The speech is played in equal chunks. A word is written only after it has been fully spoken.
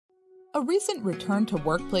A recent return to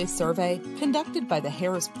workplace survey conducted by the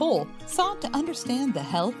Harris Poll sought to understand the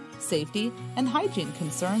health, safety, and hygiene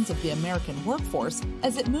concerns of the American workforce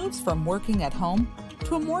as it moves from working at home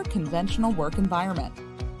to a more conventional work environment.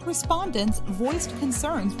 Respondents voiced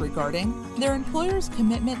concerns regarding their employers'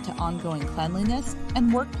 commitment to ongoing cleanliness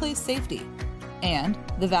and workplace safety, and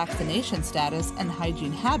the vaccination status and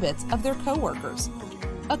hygiene habits of their coworkers.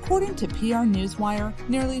 According to PR Newswire,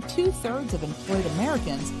 nearly two-thirds of employed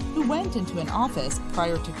Americans who went into an office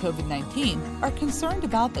prior to COVID-19 are concerned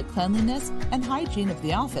about the cleanliness and hygiene of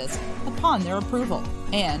the office upon their approval.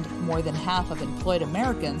 And more than half of employed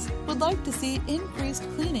Americans would like to see increased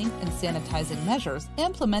cleaning and sanitizing measures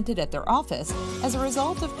implemented at their office as a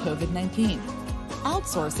result of COVID-19.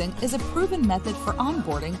 Outsourcing is a proven method for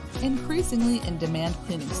onboarding increasingly in-demand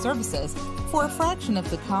cleaning services for a fraction of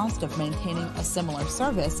the cost of maintaining a similar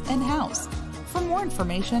service in-house. For more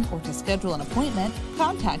information or to schedule an appointment,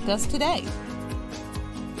 contact us today.